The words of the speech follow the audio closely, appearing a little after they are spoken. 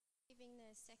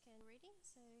a second reading,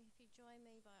 so if you join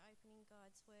me by opening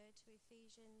God's Word to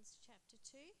Ephesians chapter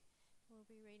 2, we'll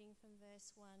be reading from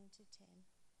verse 1 to 10.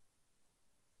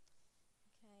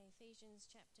 Okay, Ephesians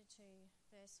chapter 2,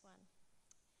 verse 1.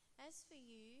 As for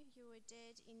you, you were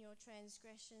dead in your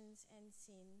transgressions and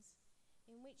sins,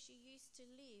 in which you used to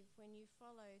live when you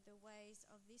followed the ways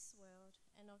of this world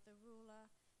and of the ruler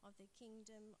of the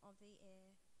kingdom of the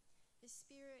air, the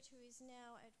Spirit who is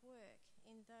now at work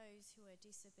in those who are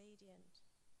disobedient.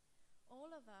 All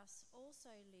of us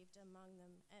also lived among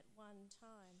them at one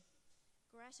time,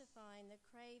 gratifying the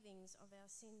cravings of our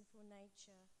sinful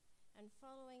nature and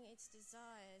following its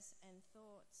desires and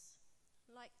thoughts.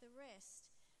 Like the rest,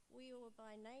 we were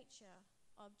by nature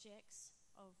objects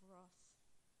of wrath.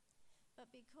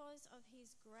 But because of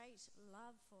his great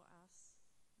love for us,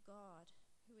 God,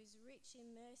 who is rich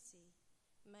in mercy,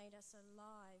 made us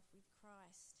alive with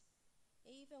Christ,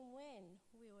 even when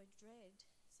we were dead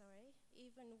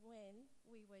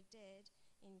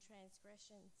in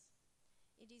transgressions.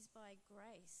 It is by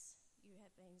grace you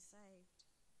have been saved.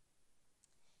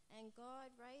 And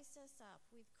God raised us up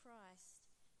with Christ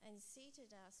and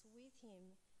seated us with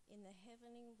him in the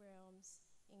heavenly realms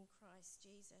in Christ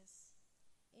Jesus,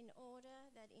 in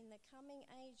order that in the coming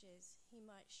ages he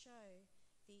might show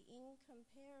the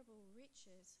incomparable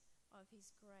riches of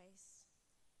his grace,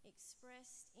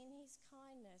 expressed in his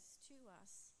kindness to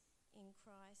us in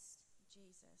Christ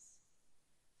Jesus.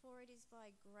 For it is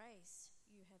by grace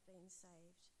you have been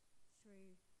saved,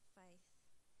 through faith.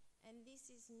 And this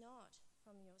is not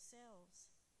from yourselves,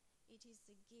 it is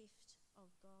the gift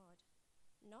of God,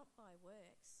 not by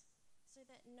works, so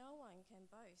that no one can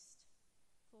boast.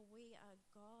 For we are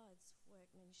God's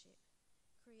workmanship,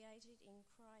 created in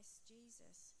Christ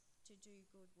Jesus to do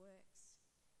good works,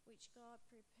 which God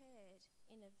prepared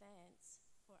in advance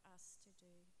for us to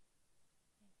do.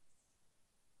 Thanks.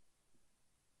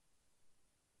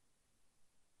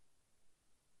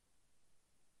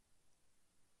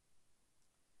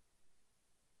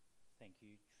 Thank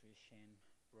you, Trish and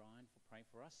Brian, for praying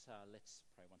for us. Let's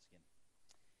pray once again.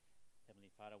 Heavenly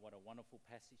Father, what a wonderful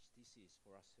passage this is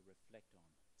for us to reflect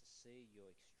on, to see your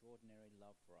extraordinary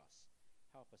love for us.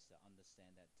 Help us to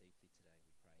understand that deeply today, we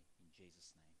pray. In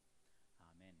Jesus' name,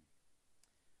 amen.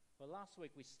 Well, last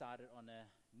week we started on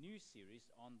a new series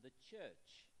on the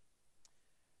church.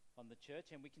 And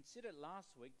we considered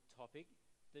last week the topic,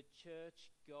 the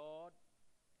church God,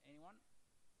 anyone?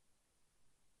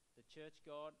 The church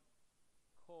God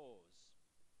cause.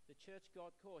 The church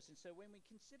God cause. And so when we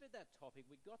considered that topic,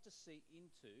 we got to see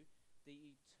into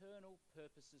the eternal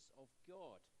purposes of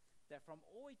God. That from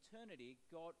all eternity,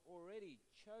 God already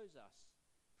chose us,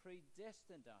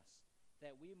 predestined us,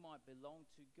 that we might belong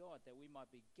to God, that we might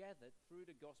be gathered through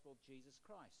the gospel of Jesus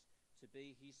Christ to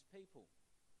be his people.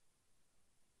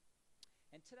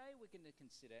 And today we're going to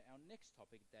consider our next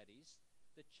topic, that is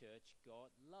the church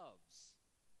God loves.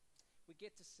 We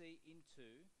get to see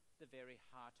into the very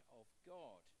heart of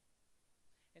God.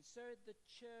 And so the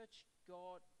church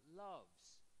God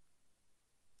loves.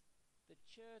 The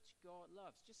church God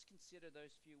loves. Just consider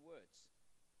those few words.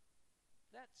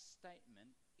 That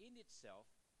statement in itself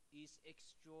is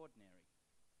extraordinary.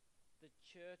 The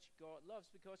church God loves,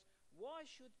 because why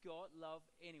should God love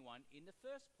anyone in the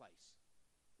first place?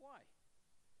 Why?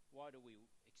 Why do we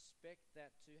expect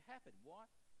that to happen? Why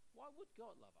would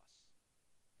God love us?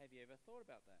 Have you ever thought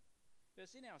about that?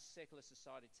 Because in our secular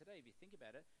society today, if you think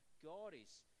about it, God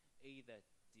is either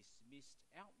dismissed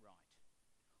outright,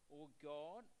 or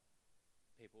God,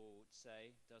 people would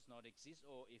say, does not exist,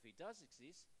 or if he does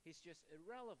exist, he's just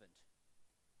irrelevant.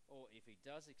 Or if he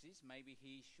does exist, maybe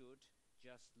he should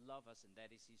just love us, and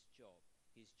that is his job.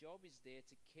 His job is there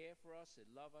to care for us, to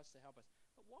love us, to help us.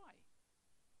 But why?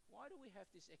 Why do we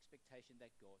have this expectation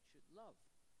that God should love?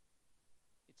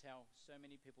 It's how so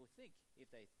many people think, if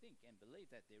they think and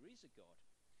believe that there is a God.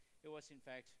 It was, in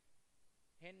fact,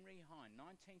 Henry Heine,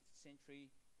 19th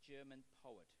century German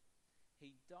poet.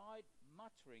 He died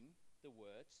muttering the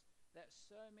words that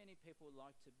so many people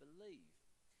like to believe.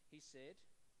 He said,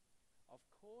 "Of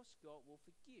course God will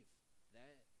forgive.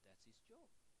 That's his job.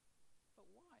 But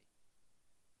why?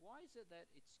 Why is it that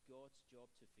it's God's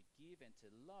job to forgive and to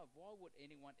love? Why would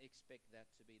anyone expect that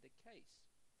to be the case?"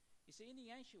 You see, in the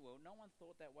ancient world, no one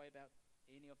thought that way about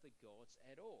any of the gods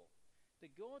at all. The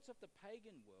gods of the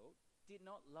pagan world did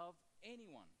not love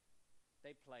anyone.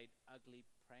 They played ugly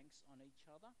pranks on each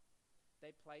other.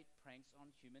 They played pranks on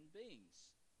human beings.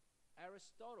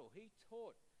 Aristotle, he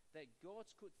taught that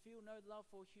gods could feel no love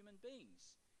for human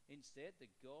beings. Instead,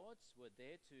 the gods were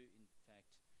there to, in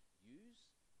fact,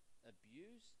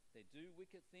 abuse, they do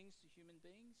wicked things to human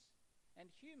beings. And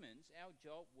humans, our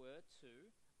job were to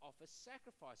offer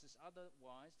sacrifices,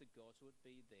 otherwise the gods would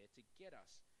be there to get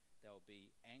us. They'll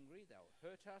be angry, they'll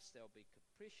hurt us, they'll be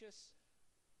capricious.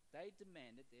 They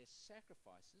demanded their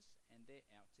sacrifices and they're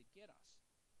out to get us.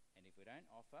 And if we don't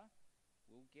offer,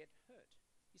 we'll get hurt.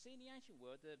 You see, in the ancient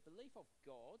world, the belief of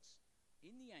gods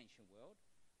in the ancient world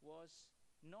was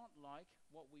not like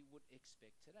what we would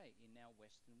expect today in our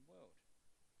Western world.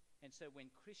 And so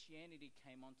when Christianity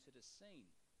came onto the scene,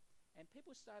 and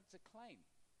people started to claim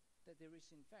that there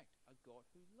is in fact a God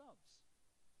who loves,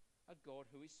 a God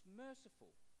who is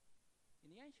merciful.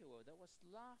 In the ancient world, that was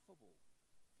laughable.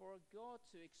 For a God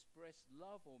to express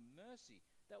love or mercy,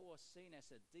 that was seen as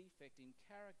a defect in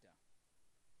character.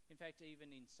 In fact,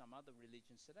 even in some other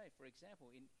religions today, for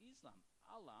example, in Islam,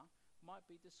 Allah might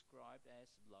be described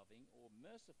as loving or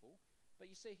merciful, but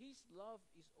you see, his love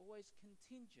is always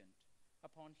contingent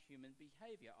upon human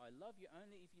behavior. I love you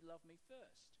only if you love me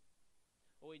first.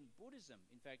 Or in Buddhism,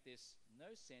 in fact, there's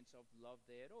no sense of love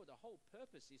there at all. The whole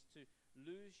purpose is to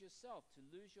lose yourself, to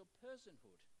lose your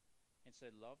personhood. And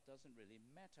so love doesn't really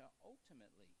matter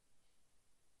ultimately.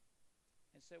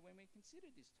 And so when we consider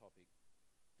this topic,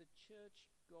 the church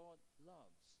God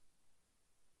loves,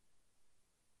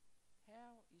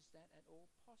 how is that at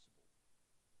all possible?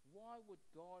 Why would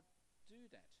God do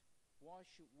that? Why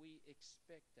should we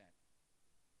expect that?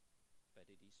 But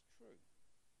it is true.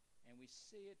 And we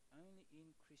see it only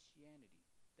in Christianity,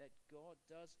 that God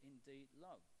does indeed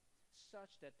love,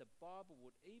 such that the Bible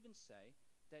would even say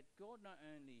that God not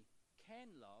only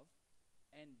can love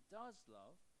and does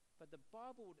love, but the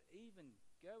Bible would even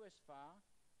go as far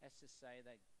as to say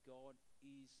that God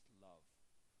is love.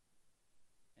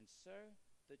 And so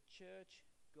the church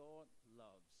God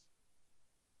loves.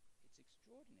 It's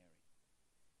extraordinary.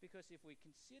 Because if we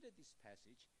consider this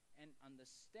passage and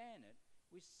understand it,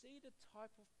 we see the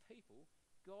type of people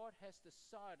God has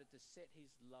decided to set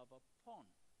his love upon.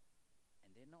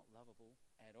 And they're not lovable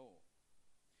at all.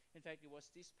 In fact, it was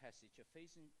this passage,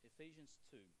 Ephesians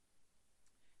 2,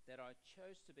 that I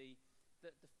chose to be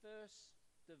the first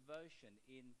devotion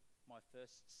in my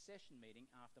first session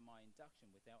meeting after my induction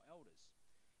with our elders.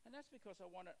 And that's because I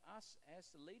wanted us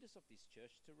as the leaders of this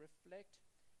church to reflect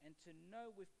and to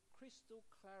know with crystal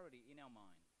clarity in our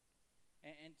mind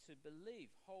and to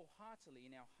believe wholeheartedly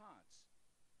in our hearts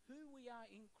who we are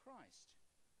in Christ,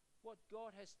 what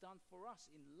God has done for us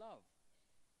in love,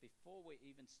 before we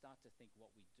even start to think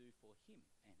what we do for him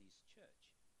and his church.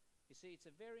 You see, it's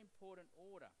a very important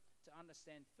order to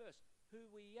understand first who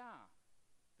we are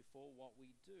before what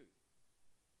we do.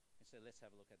 And so let's have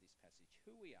a look at this passage.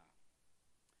 Who we are.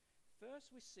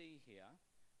 First we see here,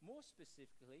 more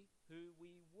specifically, who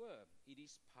we were. It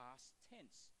is past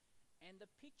tense. And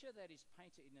the picture that is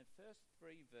painted in the first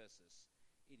 3 verses,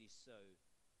 it is so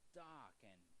dark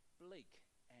and bleak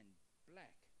and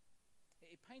black.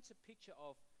 It paints a picture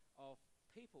of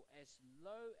people as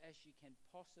low as you can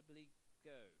possibly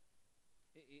go.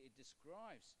 It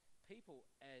describes people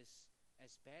as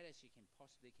bad as you can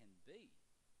possibly can be.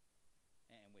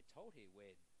 And we're told here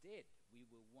we're dead. We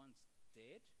were once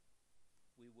dead,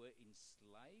 we were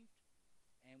enslaved,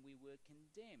 and we were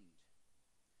condemned.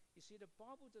 You see, the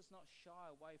Bible does not shy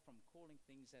away from calling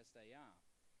things as they are.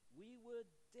 We were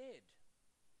dead,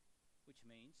 which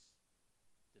means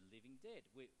the living dead.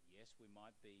 Yes, we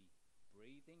might be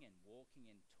breathing and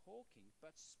walking and talking,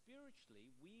 but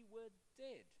spiritually we were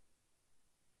dead.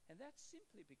 And that's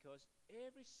simply because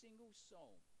every single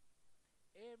soul,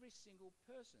 every single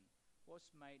person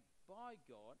was made by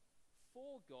God,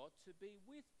 for God, to be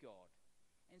with God.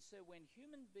 And so when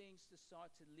human beings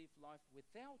decide to live life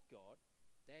without God,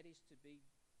 that is to be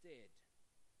dead,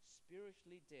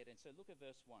 spiritually dead. And so look at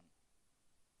verse 1.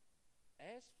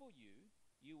 As for you,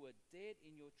 you were dead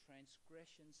in your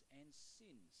transgressions and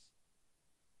sins.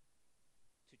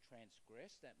 To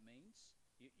transgress, that means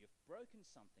you've broken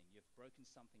something. You've broken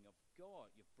something of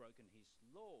God. You've broken his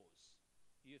laws.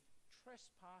 You've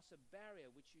trespassed a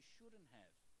barrier which you shouldn't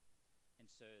have.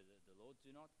 And so the Lord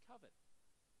do not covet.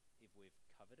 If we've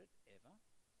coveted ever,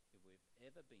 if we've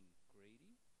ever been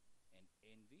greedy and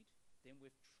envied, then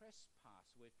we've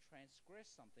trespassed, we've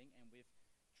transgressed something, and we've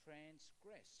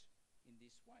transgressed in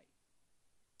this way.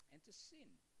 And to sin,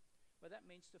 well, that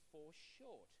means to fall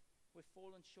short. We've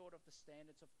fallen short of the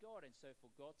standards of God, and so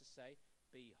for God to say,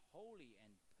 be holy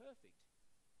and perfect,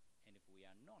 and if we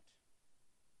are not,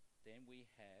 then we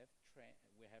have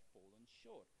fallen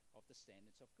short of the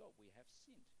standards of God. We have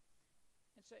sinned.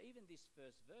 And so even this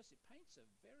first verse, it paints a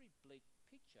very bleak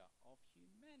picture of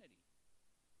humanity.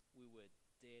 We were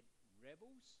dead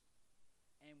rebels,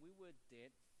 and we were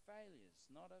dead failures.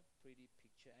 Not a pretty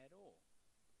picture at all.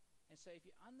 And so if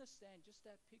you understand just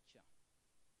that picture,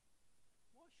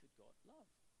 why should God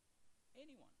love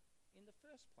anyone in the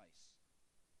first place?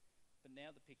 But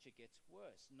now the picture gets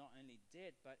worse. Not only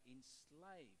dead, but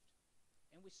enslaved.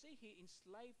 And we see here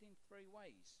enslaved in three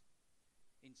ways.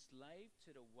 Enslaved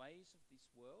to the ways of this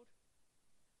world,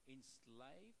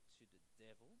 enslaved to the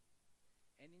devil,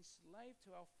 and enslaved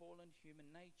to our fallen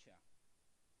human nature.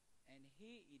 And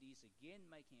here it is again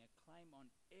making a claim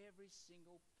on every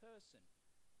single person.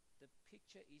 The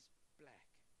picture is black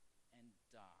and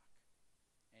dark,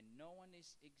 and no one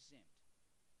is exempt.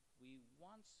 We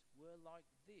once were like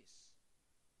this,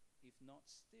 if not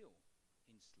still,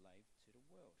 enslaved to the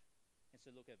world. And so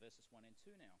look at verses 1 and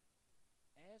 2 now.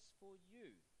 As for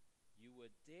you, you were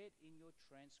dead in your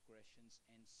transgressions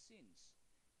and sins,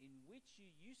 in which you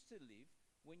used to live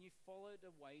when you followed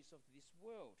the ways of this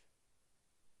world.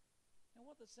 Now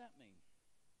what does that mean?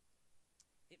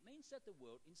 It means that the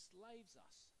world enslaves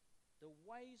us. The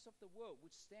ways of the world,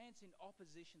 which stands in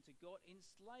opposition to God,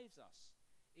 enslaves us.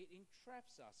 It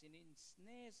entraps us. It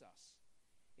ensnares us.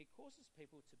 It causes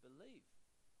people to believe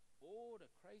all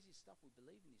the crazy stuff we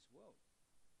believe in this world,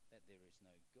 that there is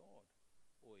no God,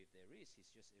 or if there is, he's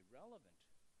just irrelevant.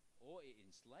 Or it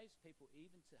enslaves people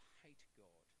even to hate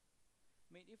God. I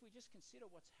mean, if we just consider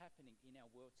what's happening in our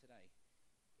world today,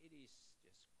 it is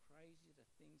just crazy the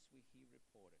things we hear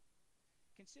reported.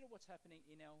 Consider what's happening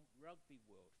in our rugby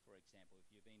world, for example. If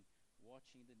you've been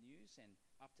watching the news and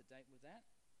up to date with that,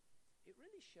 it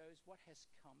really shows what has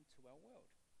come to our world,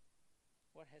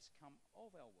 what has come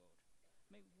of our world.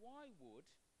 I mean, why would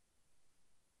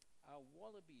our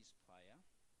Wallabies player,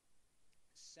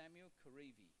 Samuel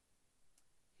Karevi,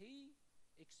 he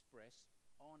expressed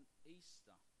on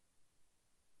Easter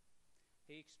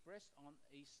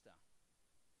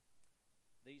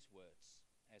these words,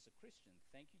 as a Christian,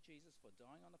 "Thank you, Jesus, for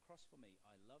dying on the cross for me.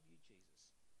 I love you,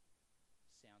 Jesus."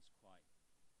 Sounds quite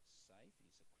safe.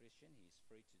 He's a Christian. He's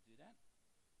free to do that.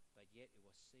 But yet it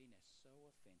was seen as so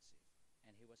offensive.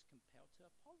 And he was compelled to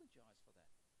apologize for that.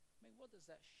 I mean, what does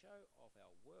that show of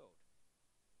our world?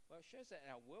 Well, it shows that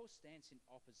our world stands in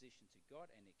opposition to God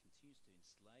and it continues to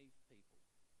enslave people.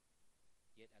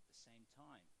 Yet at the same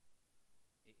time,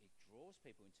 it draws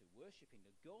people into worshipping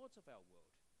the gods of our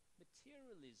world.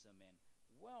 Materialism and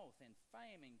wealth and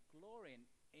fame and glory and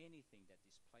anything that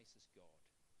displaces God.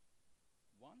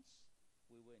 Once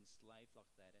we were enslaved like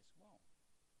that as well.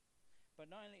 But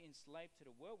not only enslaved to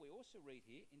the world, we also read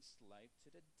here, enslaved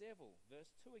to the devil.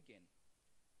 Verse 2 again.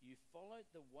 You followed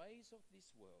the ways of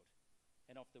this world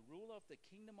and of the ruler of the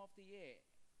kingdom of the air,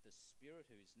 the spirit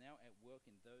who is now at work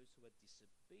in those who are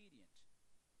disobedient.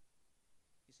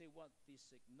 You see, what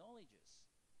this acknowledges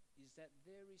is that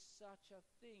there is such a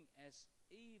thing as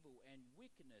evil and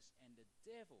wickedness and the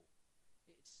devil.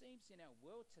 It seems in our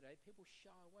world today, people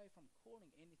shy away from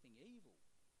calling anything evil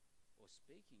or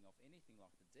speaking of anything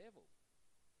like the devil.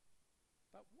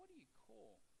 But what do you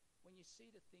call when you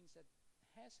see the things that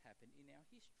has happened in our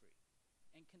history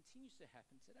and continues to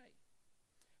happen today?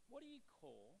 What do you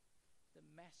call the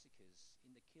massacres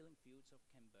in the killing fields of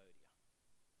Cambodia?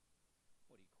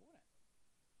 What do you call that?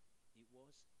 It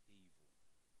was evil.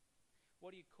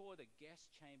 What do you call the gas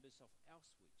chambers of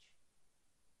Auschwitz?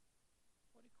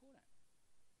 What do you call that?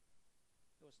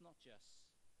 It was not just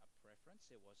a preference.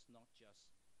 It was not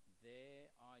just their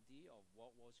idea of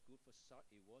what was good for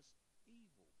society. It was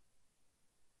evil.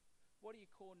 What do you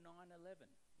call 9/11,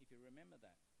 if you remember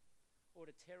that? Or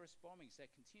the terrorist bombings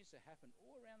that continues to happen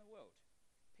all around the world.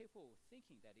 People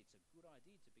thinking that it's a good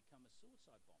idea to become a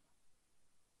suicide bomber.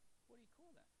 What do you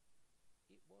call that?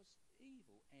 It was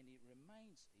evil and it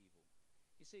remains evil.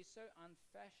 You see, it's so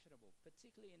unfashionable,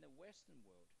 particularly in the Western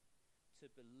world, to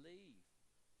believe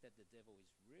that the devil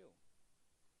is real.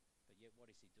 But yet what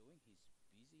is he doing? He's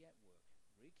busy at work,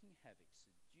 wreaking havoc,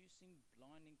 seducing,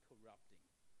 blinding, corrupting.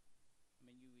 I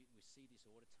mean, we see this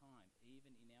all the time,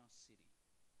 even in our city.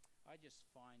 I just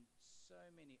find so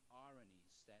many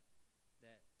ironies that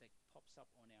pops up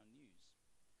on our news.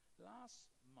 Last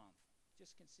month,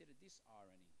 just consider this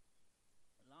irony.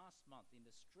 Last month, in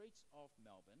the streets of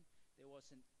Melbourne, there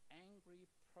was an angry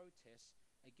protest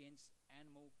against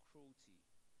animal cruelty.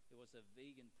 It was a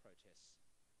vegan protest.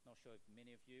 Not sure if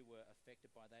many of you were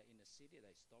affected by that in the city.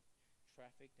 They stopped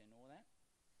traffic and all that.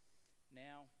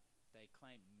 Now, they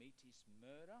claim meat is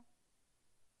murder.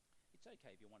 It's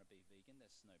okay if you want to be vegan.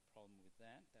 There's no problem with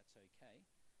that. That's okay.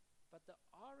 But the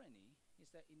irony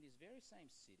is that in this very same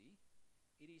city,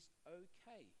 it is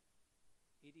okay.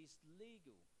 It is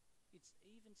legal. It's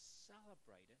even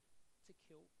celebrated to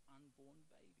kill unborn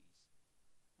babies.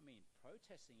 I mean,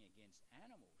 protesting against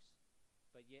animals.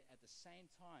 but yet at the same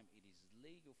time it is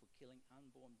legal for killing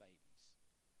unborn babies.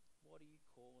 What do you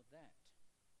call that?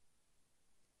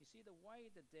 You see, the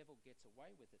way the devil gets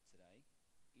away with it today,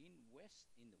 in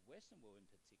the Western world in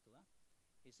particular,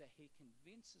 is that he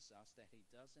convinces us that he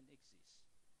doesn't exist,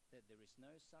 that there is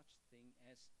no such thing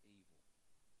as evil.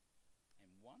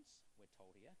 And once, we're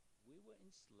told here, we were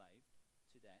enslaved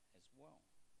to that as well.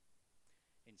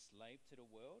 Enslaved to the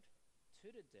world, to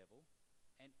the devil,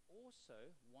 and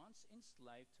also once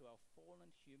enslaved to our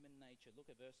fallen human nature. Look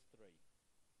at verse 3.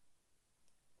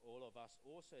 All of us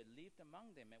also lived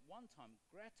among them at one time,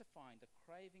 gratifying the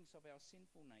cravings of our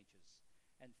sinful natures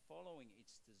and following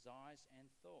its desires and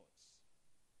thoughts.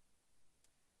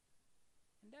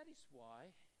 And that is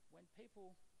why when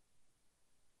people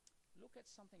look at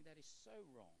something that is so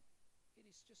wrong, it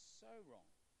is just so wrong,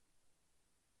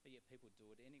 but yet people do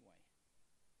it anyway.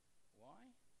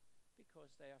 Why?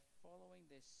 Because they are following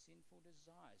their sinful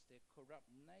desires, their corrupt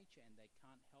nature, and they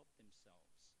can't help themselves.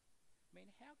 I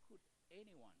mean, how could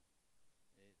anyone,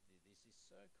 this is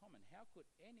so common, how could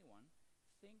anyone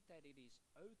think that it is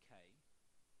okay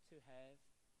to have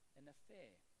an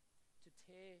affair, to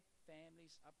tear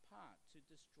families apart, to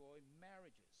destroy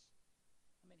marriages?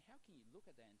 I mean, how can you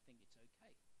look at that and think it's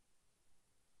okay?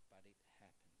 But it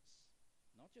happens.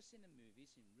 Not just in the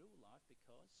movies, in real life,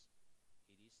 because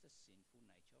it is the sinful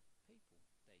nature of people.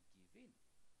 They give in.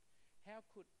 How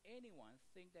could anyone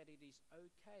think that it is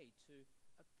okay to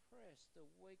oppress the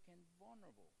weak and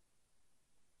vulnerable,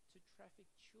 to traffic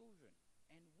children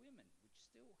and women, which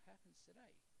still happens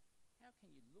today? How can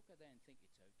you look at that and think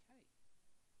it's okay?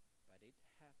 But it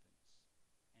happens.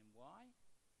 And why?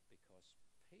 Because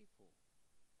people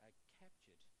are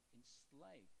captured,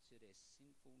 enslaved to their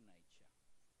sinful nature.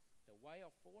 The way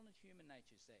of fallen human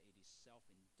nature is that it is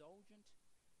self-indulgent,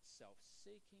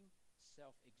 self-seeking,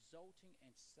 self-exalting,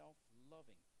 and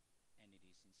self-loving, and it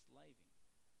is enslaving.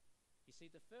 You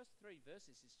see, the first 3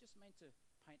 verses is just meant to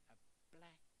paint a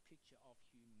black picture of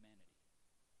humanity.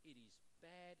 It is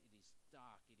bad, it is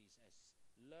dark, it is as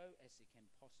low as it can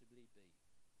possibly be.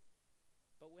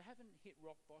 But we haven't hit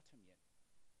rock bottom yet.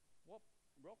 What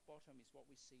rock bottom is what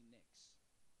we see next.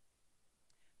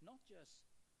 Not just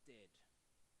dead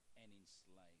and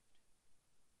enslaved,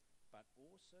 but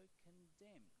also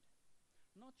condemned.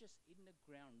 Not just in the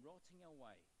ground rotting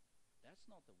away. That's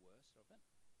not the worst of it.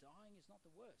 Dying is not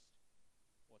the worst.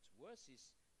 What's worse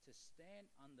is to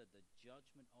stand under the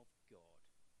judgment of God.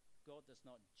 God does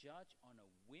not judge on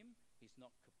a whim. He's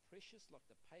not capricious like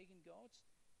the pagan gods.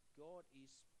 God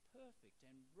is perfect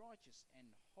and righteous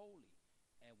and holy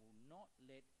and will not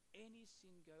let any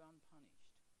sin go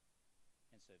unpunished.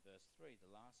 And so verse 3,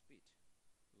 the last bit,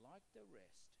 like the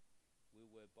rest, we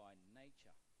were by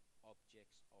nature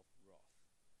objects of wrath.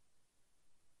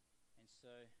 And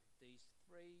so these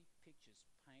 3 verses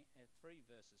paint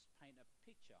a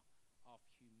picture of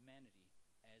humanity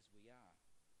as we are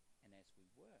and as we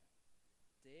were,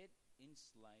 dead,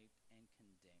 enslaved, and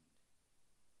condemned.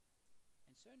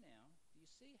 And so now, do you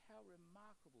see how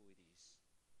remarkable it is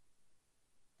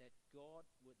that God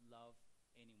would love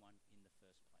anyone in the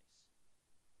first place?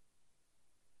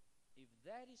 If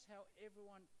that is how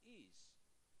everyone is,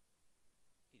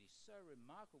 it is so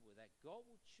remarkable that God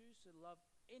will choose to love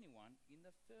anyone in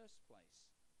the first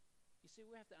place. You see,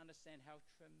 we have to understand how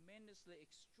tremendously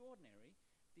extraordinary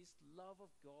this love of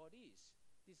God is.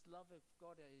 This love of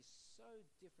God that is so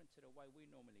different to the way we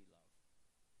normally love.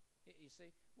 You see,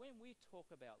 when we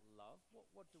talk about love,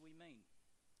 what do we mean?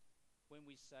 When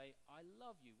we say, I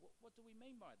love you, what do we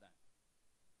mean by that?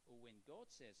 Or when God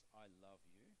says, I love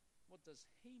you, what does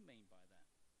he mean by that?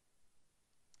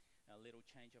 A little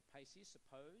change of pace here.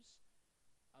 Suppose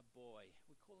a boy,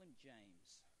 we call him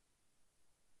James.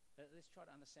 Let's try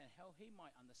to understand how he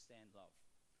might understand love.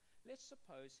 Let's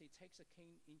suppose he takes a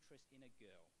keen interest in a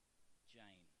girl,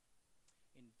 Jane.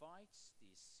 Invites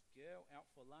this girl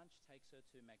out for lunch, takes her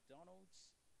to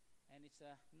McDonald's, and it's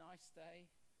a nice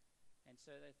day. And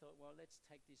so they thought, well, let's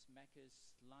take this Macca's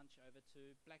lunch over to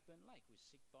Blackburn Lake. We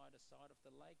sit by the side of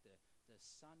the lake. The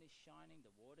sun is shining,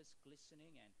 the water's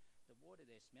glistening, and the water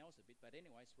there smells a bit, but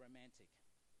anyway, it's romantic.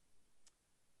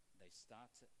 They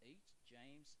start to eat,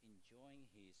 James enjoying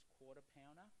his quarter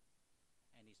pounder,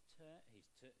 and he's turned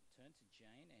to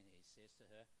Jane and he says to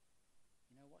her,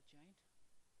 you know what, Jane?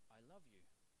 I love you.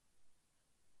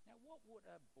 Now, what would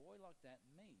a boy like that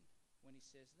mean when he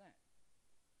says that?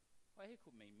 Well, he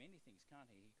could mean many things, can't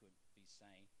he? He could be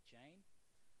saying, Jane,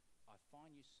 I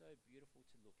find you so beautiful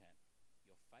to look at.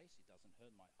 Your face, it doesn't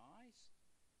hurt my eyes.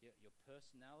 Your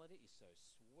personality is so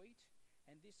sweet.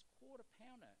 And this quarter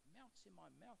pounder melts in my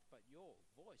mouth, but your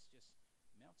voice just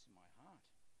melts in my heart.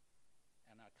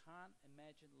 and I can't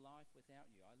imagine life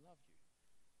without you. I love you.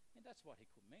 And that's what he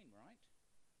could mean, right?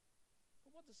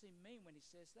 But what does he mean when he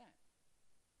says that?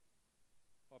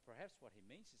 Or perhaps what he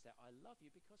means is that I love you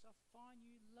because I find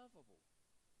you lovable.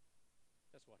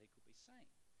 That's what he could be saying.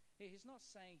 He's not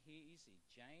saying here, is he,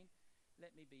 Jane,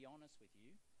 let me be honest with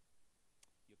you.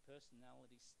 Your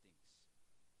personality stinks.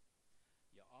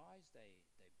 Your eyes, they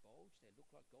bulge, they look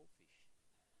like goldfish.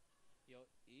 Your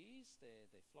ears,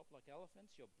 they flop like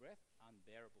elephants. Your breath,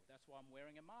 unbearable. That's why I'm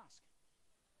wearing a mask.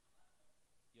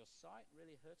 Your sight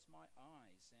really hurts my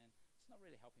eyes, and it's not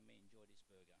really helping me enjoy this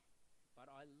burger. But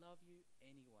I love you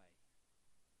anyway.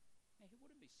 Now, he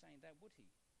wouldn't be saying that, would he?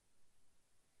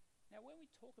 Now, when we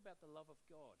talk about the love of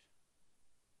God,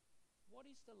 what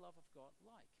is the love of God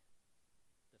like?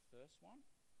 The first one,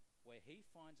 where he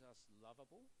finds us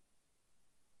lovable,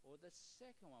 or the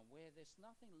second one, where there's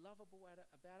nothing lovable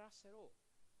about us at all,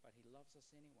 but he loves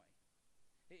us anyway?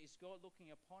 Is God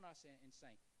looking upon us and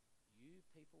saying, you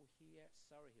people here at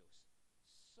Surrey Hills,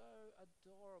 so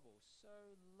adorable,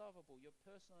 so lovable, your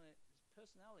personality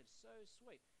is so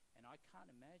sweet, and I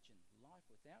can't imagine life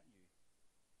without you?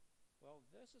 Well,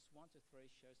 verses 1 to 3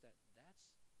 shows that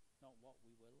that's not what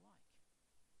we were like.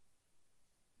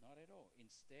 Not at all.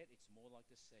 Instead, it's more like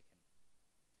the second.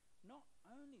 Not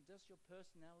only does your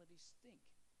personality stink,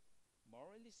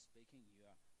 morally speaking, you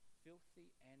are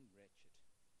filthy and wretched.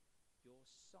 Your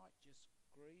sight just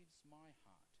grieves my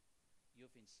heart.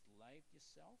 You've enslaved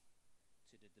yourself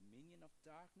to the dominion of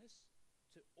darkness,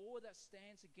 to all that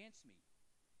stands against me.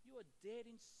 You are dead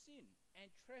in sin and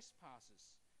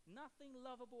trespasses. Nothing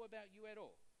lovable about you at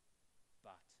all.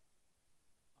 But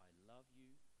I love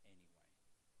you anyway.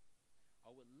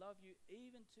 I would love you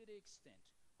even to the extent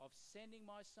of sending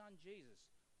my son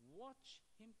Jesus. Watch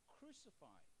him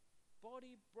crucified,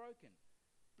 body broken,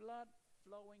 blood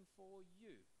flowing for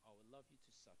you. I would love you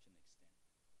to such an extent.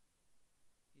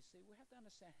 You see, we have to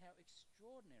understand how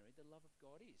extraordinary the love of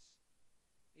God is.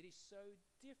 It is so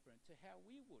different to how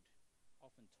we would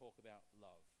often talk about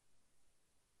love.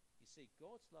 You see,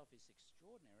 God's love is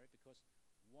extraordinary because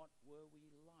what were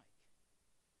we like?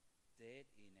 Dead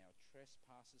in our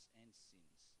trespasses and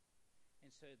sins. And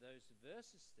so those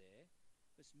verses there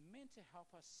was meant to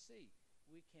help us see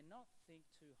we cannot think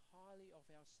too highly of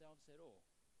ourselves at all.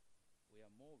 We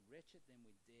are more wretched than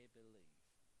we dare believe.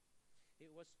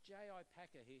 It was J.I.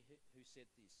 Packer who said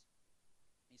this.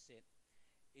 He said,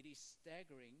 it is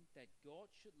staggering that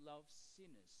God should love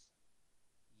sinners,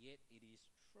 yet it is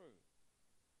true.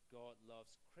 God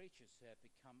loves creatures who have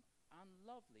become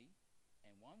unlovely,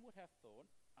 and one would have thought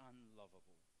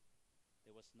unlovable.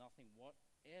 There was nothing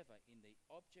whatever in the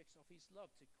objects of his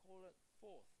love to call it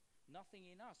forth. Nothing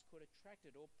in us could attract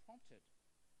it or prompt it.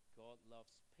 God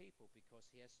loves people because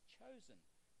he has chosen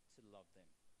to love them,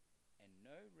 and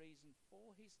no reason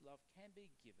for his love can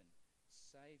be given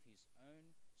save his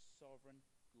own sovereign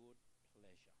good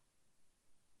pleasure.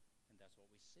 And that's what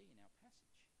we see in our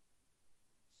passage.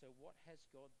 So what has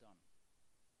God done?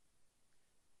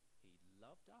 He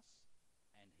loved us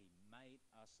and he made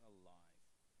us alive.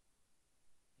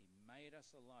 He made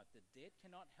us alive. The dead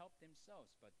cannot help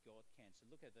themselves, but God can. So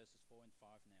look at verses 4 and 5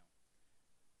 now.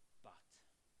 But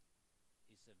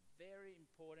it's a very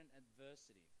important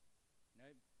adversity. You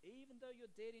know, even though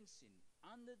you're dead in sin,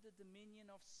 under the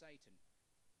dominion of Satan,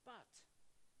 but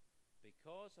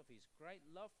because of his great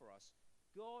love for us,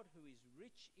 God, who is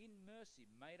rich in mercy,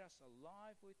 made us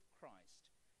alive with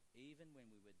Christ, even when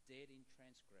we were dead in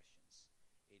transgressions.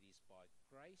 It is by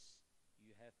grace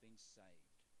you have been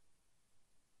saved.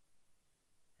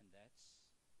 And that's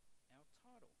our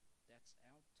title. That's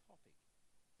our topic.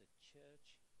 The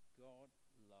church God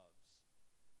loves.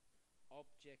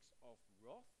 Objects of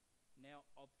wrath, now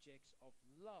objects of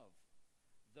love.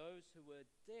 Those who were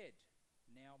dead,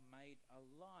 now made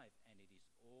alive, and it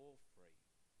is all free.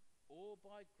 All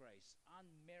by grace,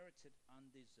 unmerited,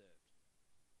 undeserved.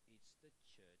 It's the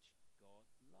church God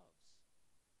loves.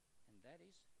 And that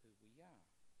is who we are.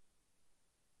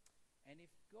 And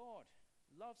if God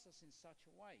loves us in such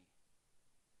a way,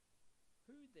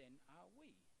 who then are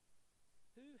we?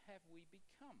 Who have we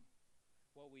become?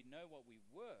 Well, we know what we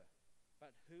were,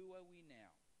 but who are we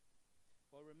now?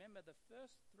 Well, remember, the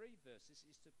first 3 verses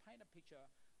is to paint a picture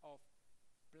of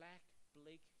black,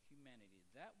 bleak humanity.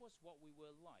 That was what we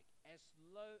were like, as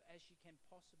low as you can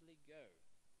possibly go.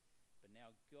 But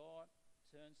now God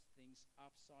turns things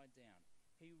upside down.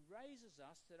 He raises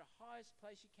us to the highest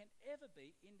place you can ever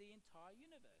be in the entire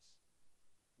universe.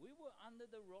 We were under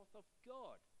the wrath of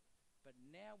God, but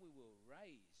now we are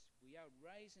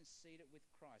raised and seated with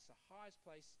Christ, the highest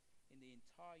place in the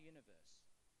entire universe.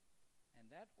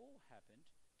 And that all happened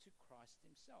to Christ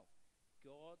himself.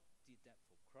 God did that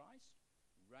for Christ,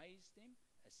 raised him,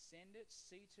 ascended,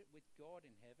 seated with God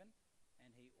in heaven,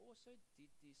 and he also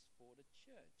did this for the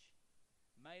church,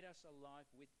 made us alive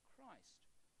with Christ,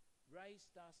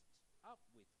 raised us up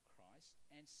with Christ,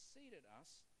 and seated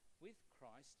us with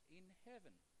Christ in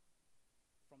heaven.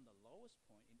 From the lowest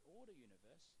point in all the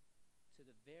universe to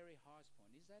the very highest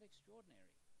point. Is that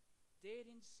extraordinary? Dead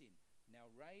in sin,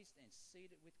 now raised and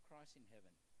seated with Christ in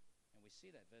heaven. And we see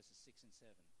that verses 6 and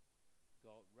 7.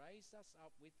 God raised us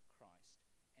up with Christ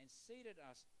and seated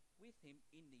us with him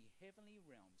in the heavenly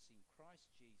realms in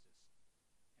Christ Jesus.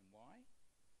 And why?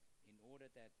 In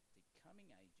order that the coming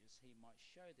ages he might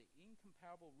show the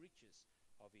incomparable riches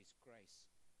of his grace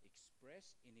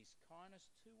expressed in his kindness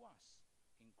to us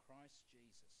in Christ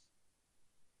Jesus.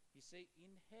 You see,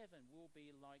 in heaven we'll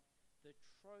be like the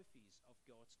trophies of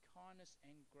God's kindness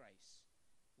and grace.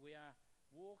 We are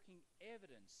walking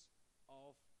evidence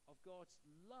of God's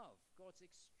love, God's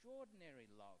extraordinary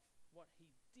love, what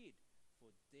he did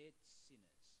for dead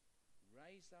sinners,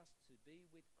 raised us to be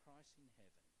with Christ in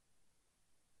heaven.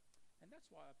 And that's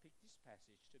why I picked this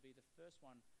passage to be the first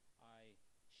one I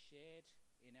shared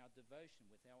in our devotion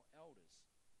with our elders.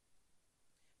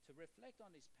 To reflect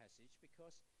on this passage,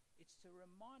 because it's to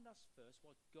remind us first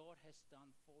what God has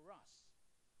done for us.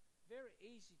 Very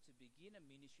easy to begin a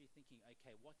ministry thinking,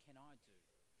 okay, what can I do?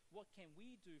 What can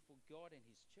we do for God and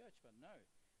his church? But no,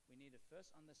 we need to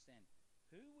first understand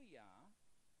who we are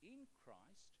in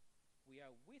Christ. We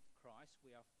are with Christ,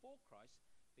 we are for Christ,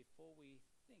 before we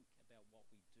think about what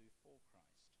we do for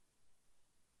Christ.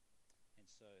 And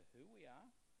so who we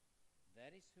are,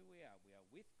 that is who we are. We are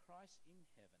with Christ in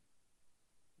heaven.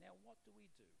 Now, what do we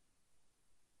do?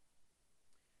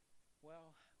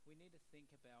 Well, we need to think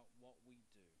about what we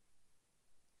do.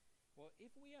 Well,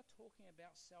 if we are talking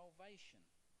about salvation,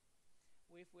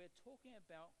 if we're talking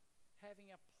about having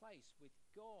a place with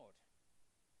God,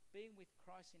 being with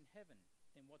Christ in heaven,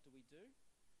 then what do?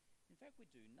 In fact, we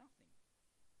do nothing.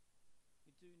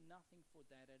 We do nothing for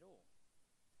that at all.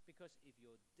 Because if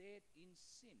you're dead in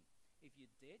sin, if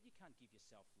you're dead, you can't give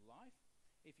yourself life.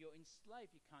 If you're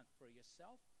enslaved, you can't free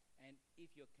yourself. And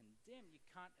if you're condemned, you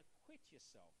can't acquit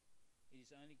yourself. It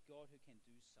is only God who can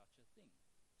do such a thing.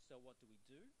 So what do we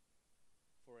do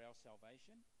for our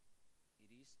salvation?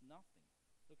 It is nothing.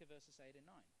 Look at verses 8 and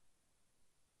 9.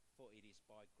 For it is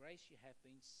by grace you have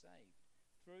been saved,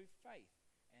 through faith.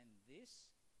 And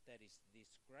this, that is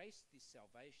this grace, this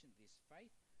salvation, this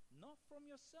faith, not from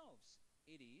yourselves.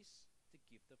 It is the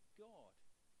gift of God,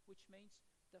 which means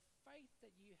the faith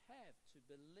that you have to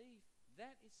believe,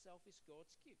 that itself is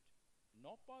God's gift,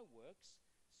 not by works,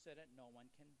 so that no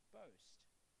one can boast.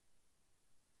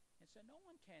 And so no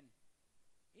one can,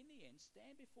 in the end,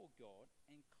 stand before God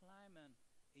and claim an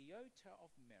iota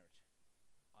of merit.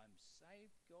 I'm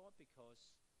saved, God, because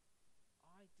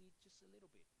I did just a little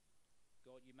bit.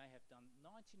 God, you may have done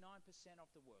 99% of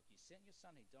the work. You sent your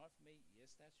son, he died for me.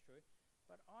 Yes, that's true.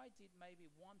 But I did maybe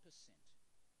 1%.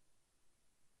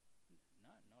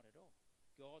 No, not at all.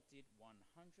 God did 100%.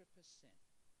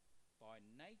 By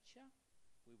nature,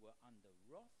 we were under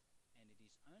wrath, and it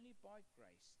is only by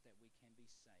grace that we can be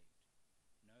saved.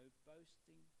 No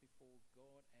boasting before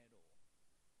God at all.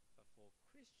 But for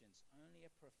Christians, only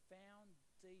a profound,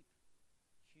 deep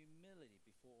humility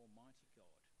before Almighty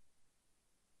God.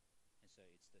 And so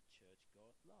it's the church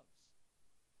God loves.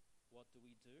 What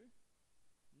do?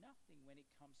 Nothing when it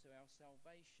comes to our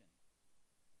salvation.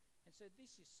 And so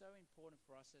this is so important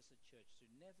for us as a church to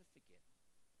never forget.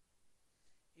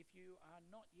 If you are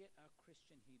not yet a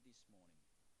Christian here this morning,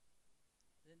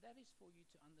 then that is for you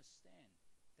to understand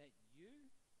that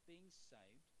you being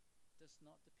saved does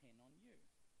not depend on you.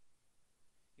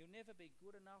 You'll never be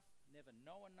good enough, never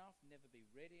know enough, never be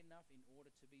ready enough in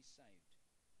order to be saved.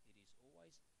 It is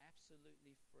always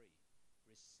absolutely free,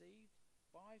 received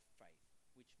by faith,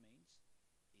 which means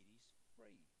it is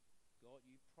free. God,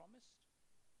 you promised,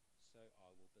 so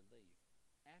I will believe.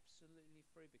 Absolutely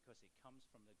free because it comes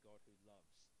from the God who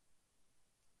loves.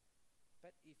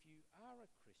 But if you are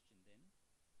a Christian, then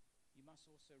you must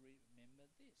also remember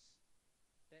this,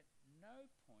 that no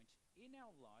point in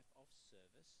our life of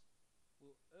service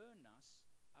will earn us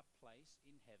a place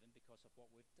in heaven because of what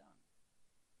we've done.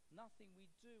 Nothing we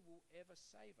do will ever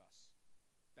save us.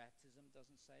 Baptism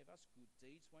doesn't save us. Good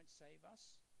deeds won't save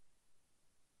us.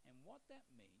 And what that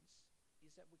means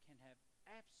is that we can have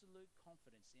absolute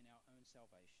confidence in our own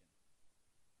salvation.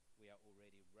 We are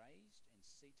already raised and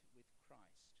seated with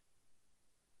Christ.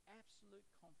 Absolute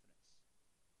confidence.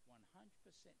 100%.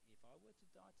 If I were to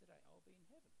die today, I'll be in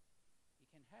heaven. You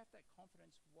can have that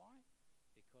confidence. Why?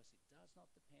 Because it does not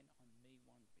depend on me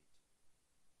one bit.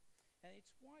 And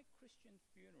it's why Christian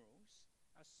funerals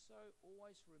are so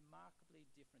always remarkably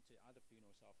different to other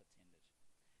funerals I've attended.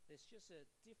 There's just a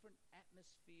different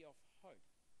atmosphere of hope.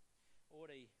 All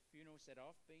the funerals that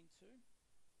I've been to,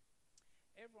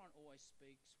 everyone always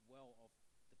speaks well of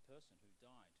the person who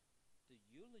died. The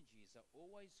eulogies are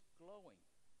always glowing.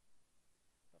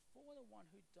 But for the one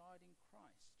who died in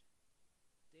Christ,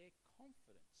 their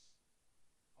confidence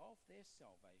of their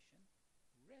salvation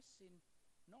rests in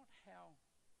not how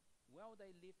well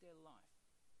they live their life,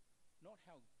 not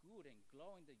how good and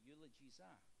glowing the eulogies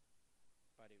are,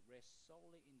 but it rests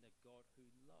solely in the God who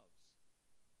loves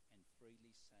and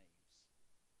freely saves.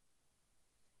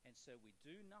 And so we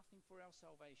do nothing for our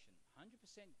salvation, 100%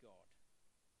 God.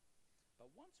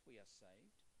 But once we are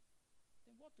saved,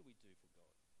 then what do we do for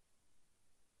God?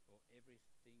 Well,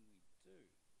 everything we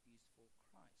do is for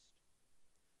Christ.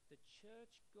 The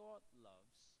church God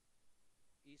loves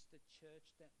is the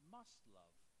church that must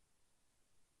love.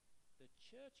 The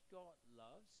church God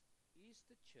loves is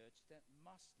the church that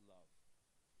must love.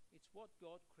 It's what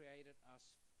God created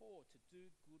us for, to do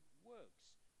good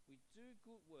works. We do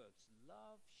good works,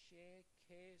 love, share,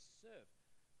 care, serve,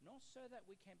 not so that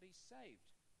we can be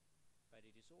saved, but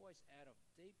it is always out of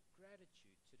deep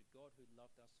gratitude to the God who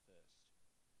loved us first.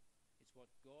 It's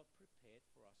what God prepared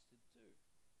for us to do.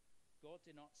 God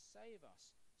did not save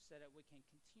us so that we can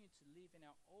continue to live in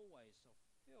our old ways of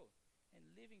filth and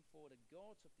living for the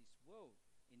gods of this world,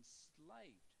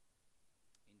 enslaved.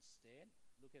 Instead,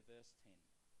 look at verse 10.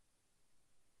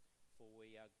 For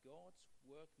we are God's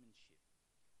workmanship,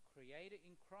 created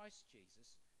in Christ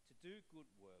Jesus to do good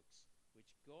works,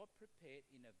 which God prepared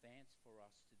in advance for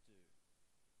us to do.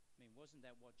 I mean, wasn't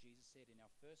that what Jesus said in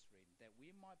our first reading? That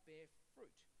we might bear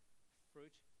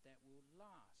fruit that will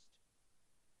last.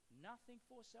 Nothing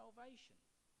for salvation,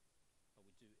 but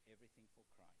we do everything for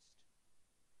Christ.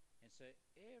 And so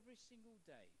every single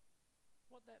day,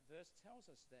 what that verse tells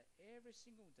us, that every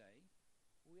single day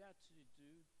we are to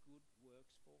do good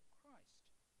works for Christ,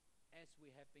 as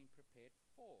we have been prepared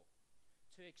for,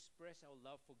 to express our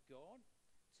love for God,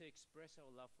 to express our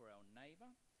love for our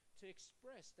neighbor, to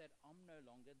express that I'm no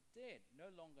longer dead, no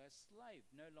longer a slave,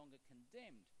 no longer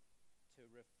condemned, to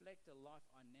reflect the life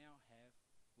I now have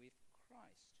with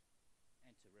Christ,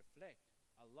 and to reflect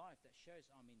a life that shows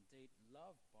I'm indeed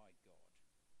loved by God.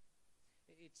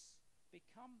 It's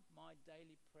become my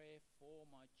daily prayer for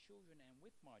my children and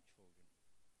with my children,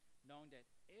 knowing that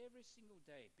every single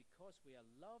day, because we are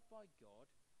loved by God,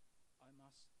 I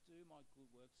must do my good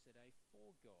works today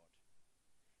for God.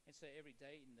 And so every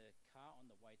day in the car on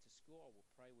the way to school, I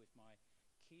will pray with my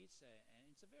kids, and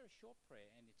it's a very short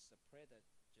prayer, and it's a prayer that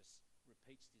just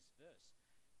repeats this verse.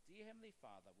 Dear Heavenly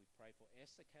Father, we pray for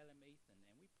Esther, Caleb, Ethan,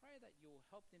 and we pray that you'll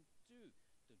help them do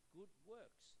the good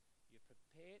works you've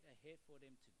prepared ahead for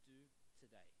them to do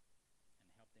today, and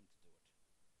help them to do it.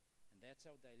 And that's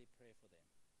our daily prayer for them.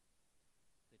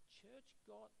 The church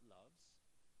God loves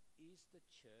is the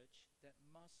church that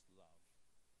must love.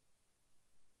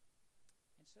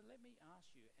 And so let me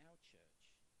ask you, our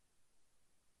church,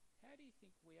 how do you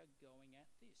think we are going at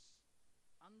this?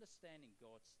 Understanding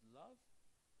God's love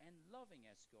and loving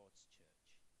as God's church.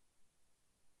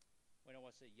 When I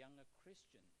was a younger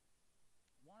Christian,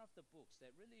 one of the books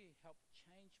that really helped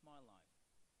change my life,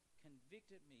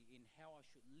 convicted me in how I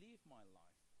should live my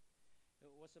life. It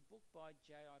was a book by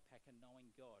J.I. Packer, Knowing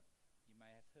God. You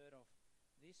may have heard of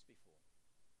this before.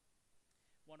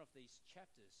 One of these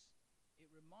chapters, it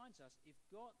reminds us, if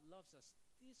God loves us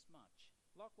this much,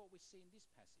 like what we see in this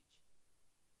passage,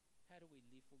 how do we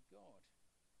live for God?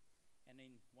 And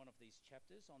in one of these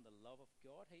chapters on the love of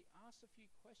God, he asks a few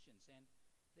questions, and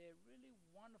they're really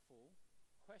wonderful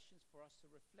questions for us to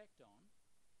reflect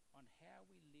on how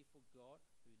we live for God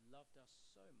who loved us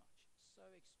so much,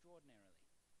 so extraordinarily.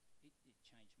 It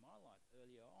changed my life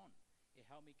earlier on. It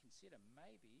helped me consider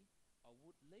maybe I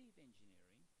would leave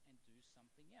engineering and do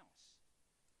something else.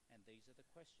 And these are the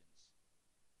questions.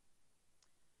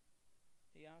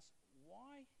 He asked,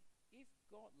 why, if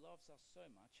God loves us so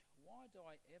much, why do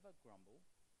I ever grumble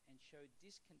and show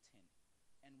discontent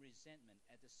and resentment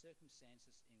at the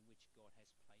circumstances in which God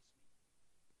has placed me?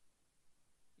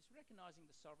 It's recognizing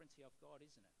the sovereignty of God,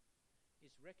 isn't it?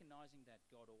 It's recognizing that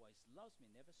God always loves me,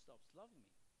 never stops loving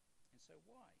me. And so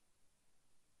why?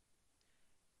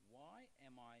 Why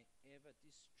am I ever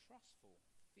distrustful,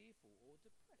 fearful, or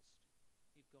depressed?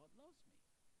 If God loves me,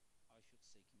 I should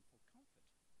seek him for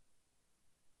comfort.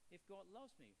 If God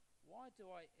loves me, why do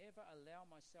I ever allow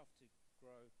myself to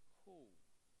grow cool,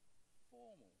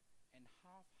 formal, and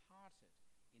half-hearted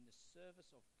in the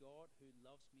service of God who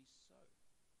loves me so?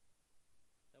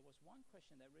 That was one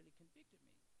question that really convicted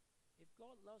me. If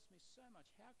God loves me so much,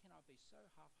 how can I be so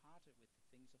half-hearted with the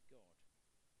things of God?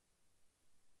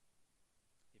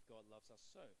 If God loves us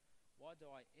so, why do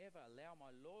I ever allow my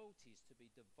loyalties to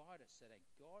be divided so that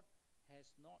God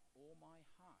has not all my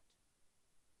heart?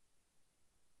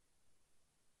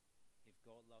 If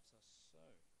God loves us so,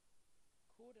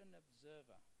 could an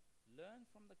observer learn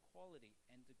from the quality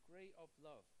and degree of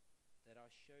love that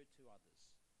I show to others?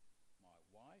 My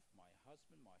wife, my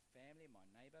husband, my family, my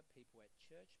neighbor, people at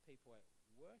church, people at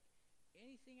work,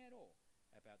 anything at all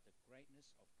about the greatness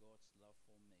of God's love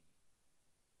for me.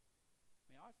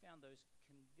 I found those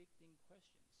convicting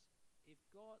questions. If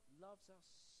God loves us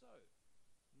so,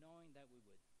 knowing that we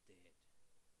were dead,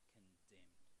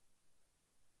 condemned,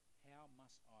 how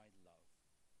must I love?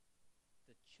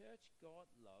 The church God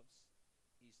loves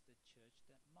is the church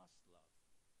that must love.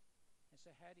 And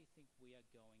so how do you think we are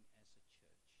going as a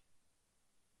church?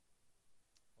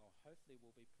 Well, hopefully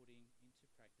we'll be putting into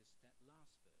practice that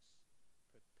last verse,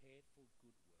 prepared for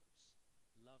good works,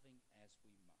 loving as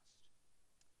we must.